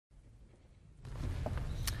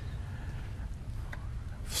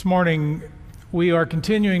This morning, we are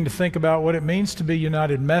continuing to think about what it means to be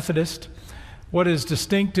United Methodist, what is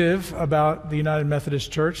distinctive about the United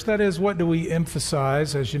Methodist Church. That is, what do we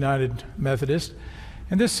emphasize as United Methodist?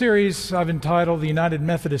 In this series, I've entitled The United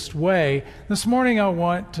Methodist Way. This morning, I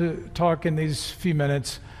want to talk in these few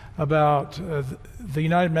minutes about the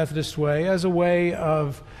United Methodist Way as a way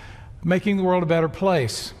of making the world a better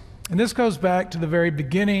place. And this goes back to the very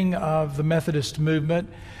beginning of the Methodist movement.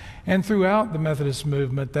 And throughout the Methodist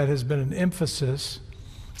movement, that has been an emphasis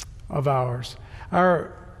of ours.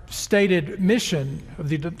 Our stated mission of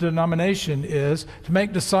the denomination is to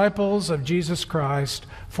make disciples of Jesus Christ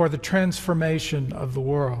for the transformation of the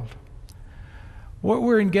world. What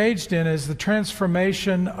we're engaged in is the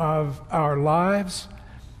transformation of our lives,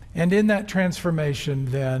 and in that transformation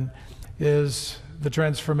then is the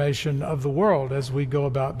transformation of the world as we go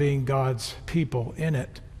about being God's people in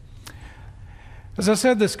it. As I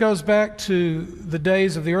said, this goes back to the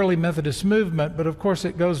days of the early Methodist movement, but of course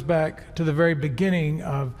it goes back to the very beginning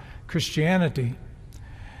of Christianity.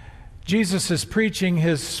 Jesus is preaching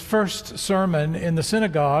his first sermon in the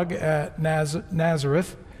synagogue at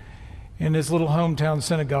Nazareth, in his little hometown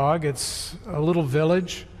synagogue. It's a little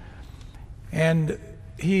village, and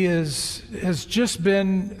he has just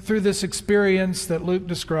been through this experience that Luke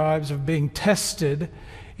describes of being tested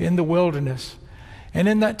in the wilderness. And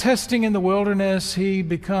in that testing in the wilderness, he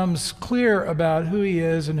becomes clear about who he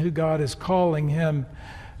is and who God is calling him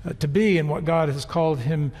to be and what God has called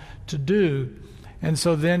him to do. And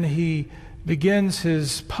so then he begins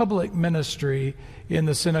his public ministry in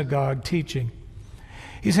the synagogue teaching.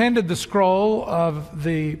 He's handed the scroll of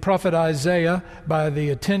the prophet Isaiah by the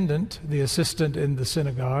attendant, the assistant in the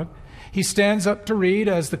synagogue. He stands up to read,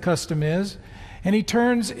 as the custom is, and he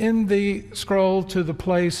turns in the scroll to the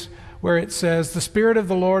place where it says, "The Spirit of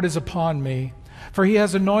the Lord is upon me, for he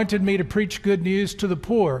has anointed me to preach good news to the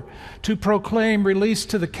poor, to proclaim release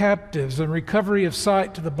to the captives and recovery of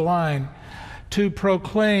sight to the blind, to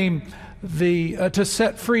proclaim to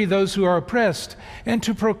set free those who are oppressed, and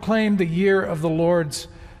to proclaim the year of the Lord's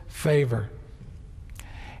favor."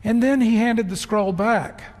 And then he handed the scroll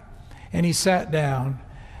back, and he sat down,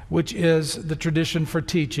 which is the tradition for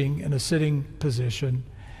teaching in a sitting position.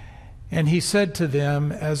 And he said to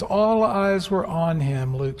them, as all eyes were on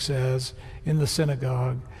him, Luke says, in the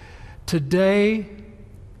synagogue, "Today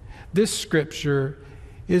this scripture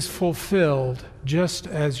is fulfilled just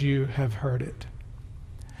as you have heard it."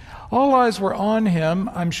 All eyes were on him,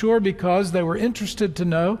 I'm sure, because they were interested to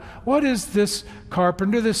know, what is this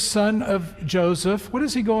carpenter, this son of Joseph, what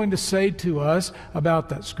is he going to say to us about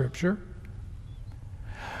that scripture?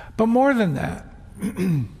 But more than that,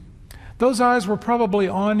 those eyes were probably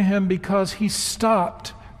on him because he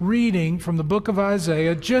stopped reading from the book of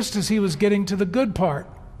Isaiah just as he was getting to the good part.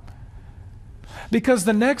 Because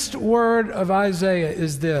the next word of Isaiah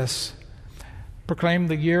is this: proclaim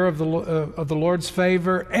the year of the Lord's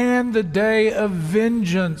favor and the day of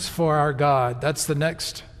vengeance for our God. That's the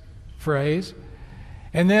next phrase.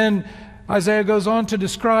 And then Isaiah goes on to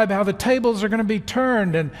describe how the tables are going to be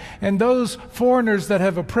turned, and those foreigners that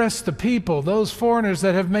have oppressed the people, those foreigners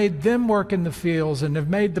that have made them work in the fields and have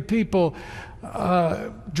made the people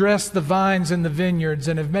dress the vines in the vineyards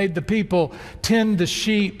and have made the people tend the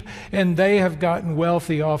sheep, and they have gotten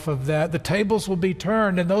wealthy off of that. The tables will be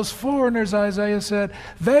turned, and those foreigners, Isaiah said,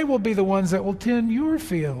 they will be the ones that will tend your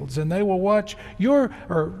fields, and they will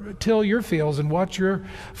till your fields and watch your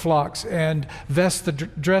flocks and dress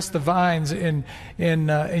the vines in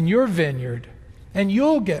your vineyard, and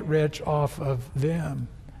you'll get rich off of them.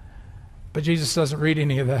 But Jesus doesn't read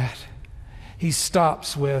any of that. He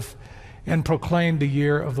stops with, "and proclaim the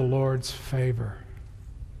year of the Lord's favor."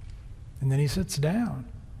 And then he sits down.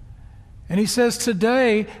 And he says,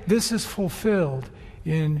 "Today, this is fulfilled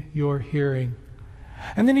in your hearing."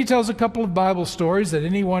 And then he tells a couple of Bible stories that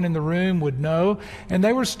anyone in the room would know. And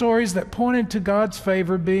they were stories that pointed to God's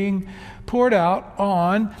favor being poured out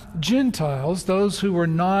on Gentiles, those who were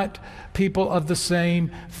not people of the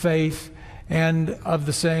same faith and of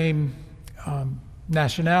the same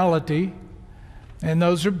nationality. And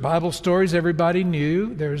those are Bible stories everybody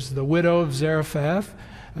knew. There's the widow of Zarephath.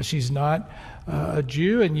 She's not a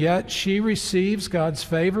Jew, and yet she receives God's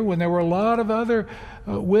favor. When there were a lot of other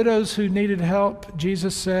widows who needed help,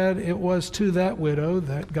 Jesus said it was to that widow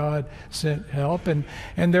that God sent help. And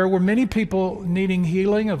there were many people needing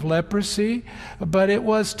healing of leprosy, but it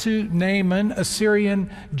was to Naaman, a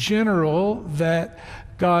Syrian general, that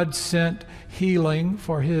God sent healing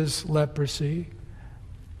for his leprosy.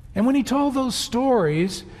 And when he told those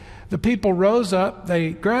stories, the people rose up, they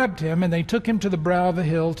grabbed him, and they took him to the brow of a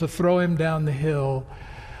hill to throw him down the hill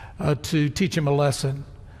to teach him a lesson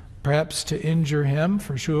perhaps to injure him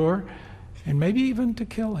for sure, and maybe even to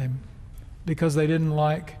kill him, because they didn't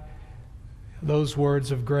like those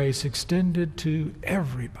words of grace extended to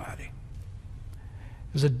everybody.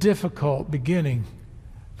 It was a difficult beginning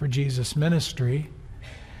for Jesus' ministry,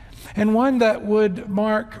 and one that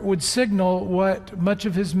would signal what much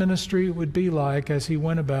of his ministry would be like as he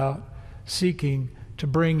went about seeking to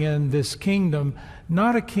bring in this kingdom,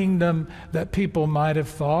 not a kingdom that people might have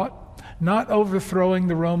thought, not overthrowing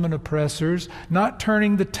the Roman oppressors, not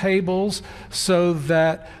turning the tables so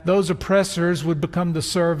that those oppressors would become the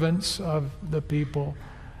servants of the people,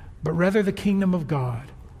 but rather the kingdom of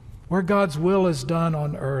God, where God's will is done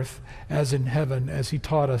on earth as in heaven, as he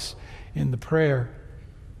taught us in the prayer.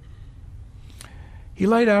 He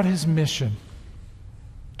laid out his mission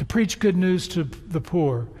to preach good news to the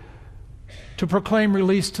poor, to proclaim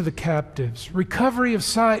release to the captives, recovery of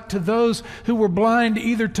sight to those who were blind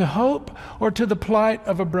either to hope or to the plight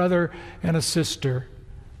of a brother and a sister,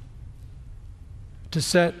 to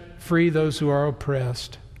set free those who are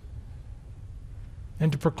oppressed,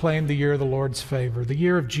 and to proclaim the year of the Lord's favor, the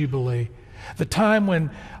year of Jubilee, the time when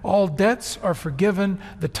all debts are forgiven,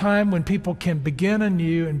 the time when people can begin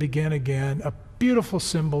anew and begin again, a beautiful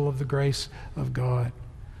symbol of the grace of God.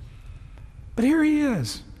 But here he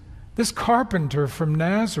is, this carpenter from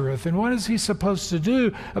Nazareth, and what is he supposed to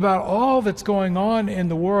do about all that's going on in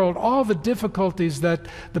the world, all the difficulties that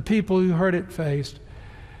the people who heard it faced?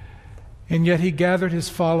 And yet he gathered his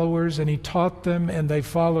followers and he taught them, and they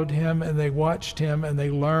followed him and they watched him and they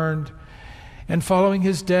learned. And following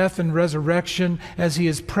his death and resurrection, as he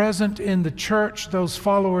is present in the church, those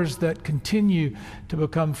followers that continue to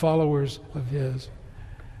become followers of his,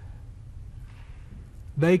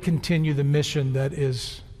 they continue the mission that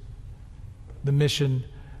is the mission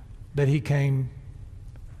that he came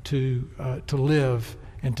to live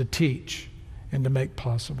and to teach and to make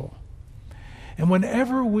possible. And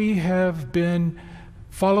whenever we have been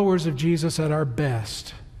followers of Jesus at our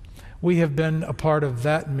best, we have been a part of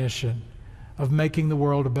that mission of making the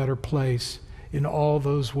world a better place in all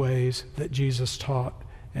those ways that Jesus taught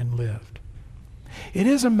and lived. It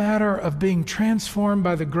is a matter of being transformed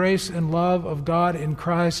by the grace and love of God in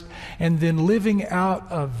Christ, and then living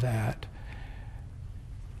out of that,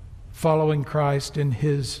 following Christ in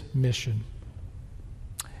his mission.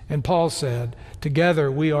 And Paul said,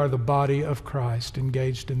 together we are the body of Christ,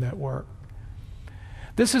 engaged in that work.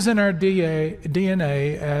 This is in our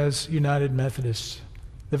DNA as United Methodists.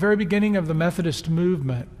 The very beginning of the Methodist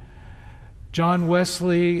movement, John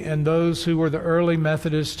Wesley and those who were the early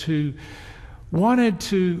Methodists who wanted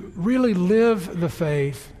to really live the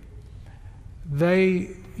faith,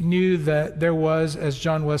 they knew that there was, as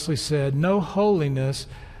John Wesley said, no holiness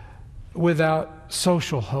without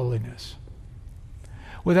social holiness,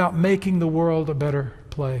 without making the world a better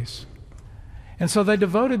place. And so they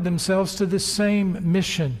devoted themselves to this same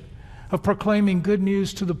mission of proclaiming good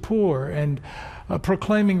news to the poor and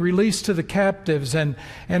proclaiming release to the captives and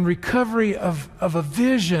recovery of a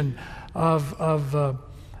vision of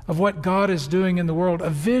what God is doing in the world, a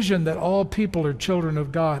vision that all people are children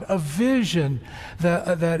of God, a vision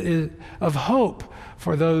that is of hope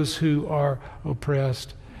for those who are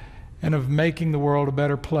oppressed, and of making the world a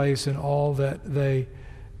better place in all that they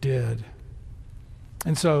did.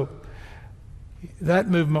 And so that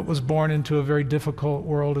movement was born into a very difficult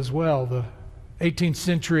world as well. The 18th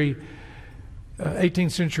century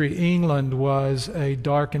England was a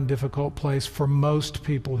dark and difficult place for most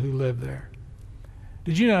people who lived there.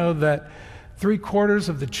 Did you know that 3/4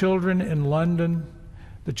 of the children in London,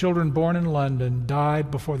 the children born in London, died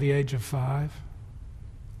before the age of 5?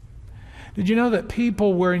 Did you know that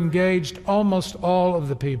people were engaged, almost all of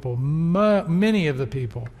the people, many of the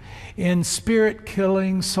people, in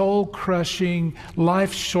spirit-killing, soul-crushing,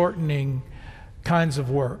 life-shortening kinds of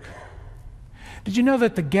work? Did you know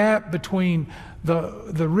that the gap between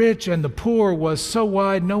the rich and the poor was so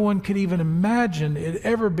wide no one could even imagine it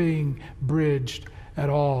ever being bridged at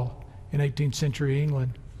all in 18th century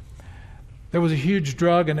England? There was a huge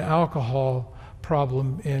drug and alcohol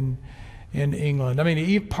problem in England. I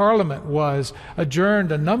mean, Parliament was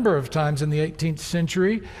adjourned a number of times in the 18th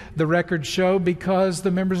century, the records show, because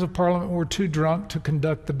the members of Parliament were too drunk to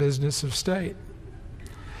conduct the business of state.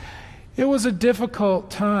 It was a difficult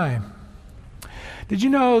time. Did you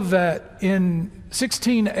know that in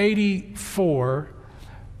 1684,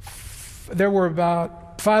 there were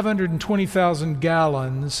about 520,000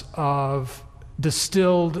 gallons of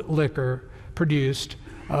distilled liquor produced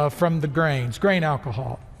from the grain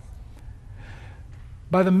alcohol?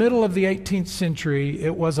 By the middle of the 18th century,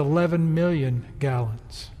 it was 11 million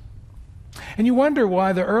gallons. And you wonder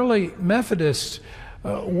why the early Methodists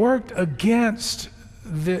worked against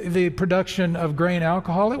the production of grain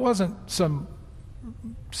alcohol. It wasn't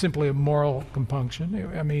simply a moral compunction.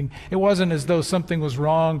 I mean, it wasn't as though something was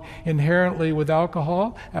wrong inherently with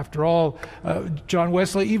alcohol. After all, John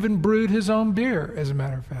Wesley even brewed his own beer, as a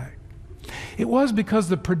matter of fact. It was because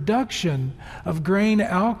the production of grain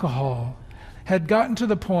alcohol had gotten to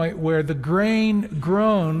the point where the grain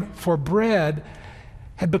grown for bread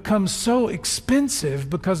had become so expensive,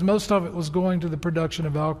 because most of it was going to the production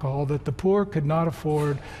of alcohol, that the poor could not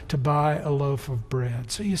afford to buy a loaf of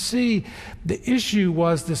bread. So you see, the issue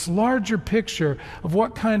was this larger picture of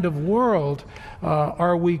what kind of world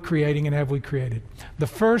are we creating and have we created. The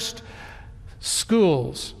first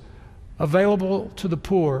schools available to the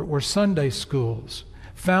poor were Sunday schools,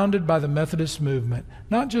 founded by the Methodist movement,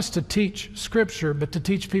 not just to teach Scripture, but to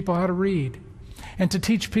teach people how to read and to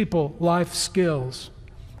teach people life skills,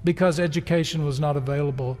 because education was not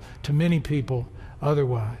available to many people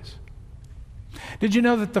otherwise. Did you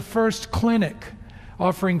know that the first clinic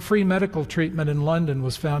offering free medical treatment in London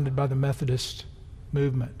was founded by the Methodist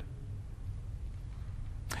movement?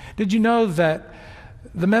 Did you know that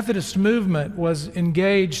the Methodist movement was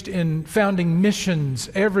engaged in founding missions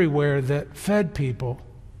everywhere that fed people?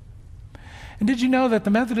 And did you know that the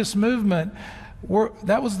Methodist movement,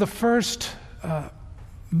 that was the first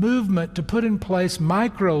movement to put in place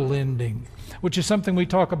micro-lending, which is something we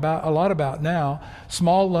talk about a lot about now,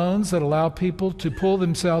 small loans that allow people to pull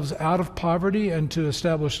themselves out of poverty and to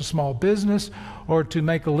establish a small business or to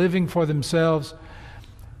make a living for themselves.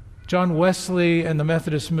 John Wesley and the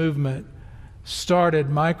Methodist movement started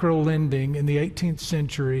micro-lending in the 18th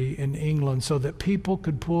century in England so that people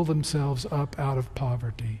could pull themselves up out of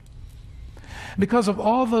poverty. Because of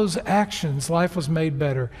all those actions, life was made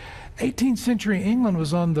better. 18th century England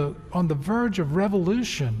was on the verge of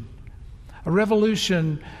revolution, a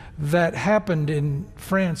revolution that happened in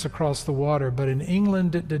France across the water, but in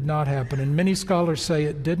England it did not happen. And many scholars say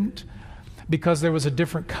it didn't because there was a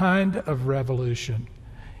different kind of revolution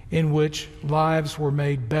in which lives were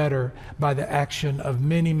made better by the action of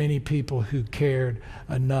many, many people who cared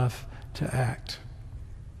enough to act.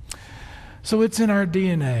 So it's in our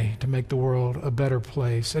DNA to make the world a better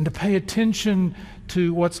place and to pay attention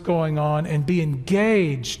to what's going on and be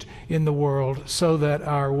engaged in the world so that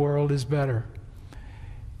our world is better.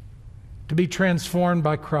 To be transformed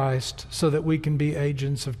by Christ so that we can be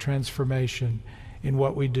agents of transformation in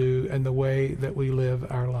what we do and the way that we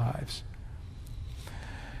live our lives.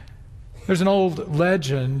 There's an old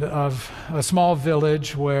legend of a small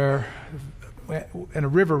village and a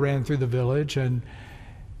river ran through the village, and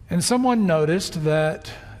someone noticed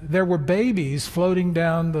that there were babies floating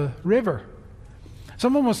down the river.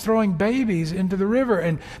 Someone was throwing babies into the river,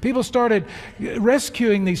 and people started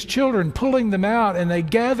rescuing these children, pulling them out, and they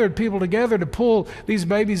gathered people together to pull these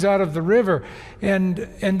babies out of the river. And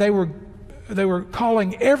they were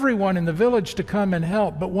calling everyone in the village to come and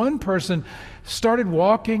help. But one person started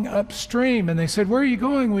walking upstream, and they said, "Where are you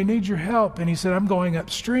going? We need your help." And he said, "I'm going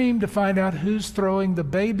upstream to find out who's throwing the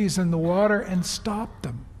babies in the water and stop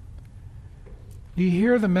them." Do you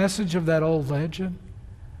hear the message of that old legend?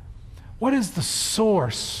 What is the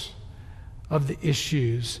source of the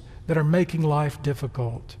issues that are making life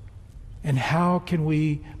difficult? And how can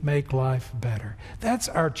we make life better? That's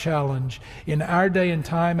our challenge in our day and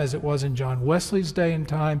time, as it was in John Wesley's day and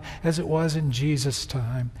time, as it was in Jesus'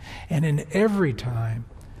 time. And in every time,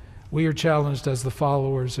 we are challenged as the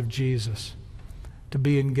followers of Jesus to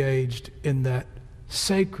be engaged in that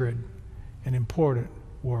sacred and important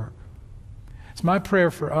work. It's my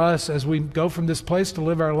prayer for us as we go from this place to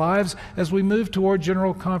live our lives, as we move toward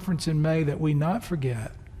General Conference in May, that we not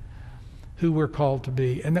forget who we're called to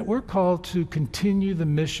be, and that we're called to continue the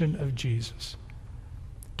mission of Jesus,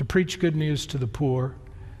 to preach good news to the poor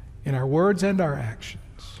in our words and our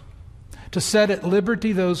actions, to set at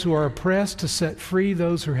liberty those who are oppressed, to set free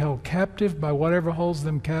those who are held captive by whatever holds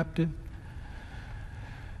them captive,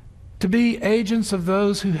 to be agents of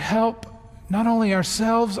those who help not only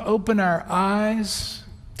ourselves open our eyes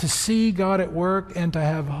to see God at work and to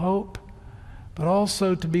have hope, but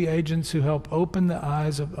also to be agents who help open the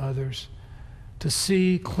eyes of others to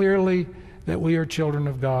see clearly that we are children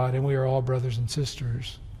of God and we are all brothers and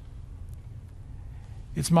sisters.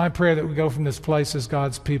 It's my prayer that we go from this place as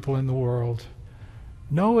God's people in the world,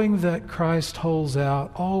 knowing that Christ holds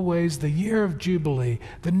out always the year of Jubilee,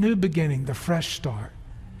 the new beginning, the fresh start.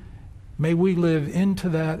 May we live into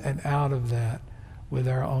that and out of that with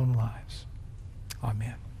our own lives.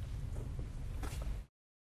 Amen.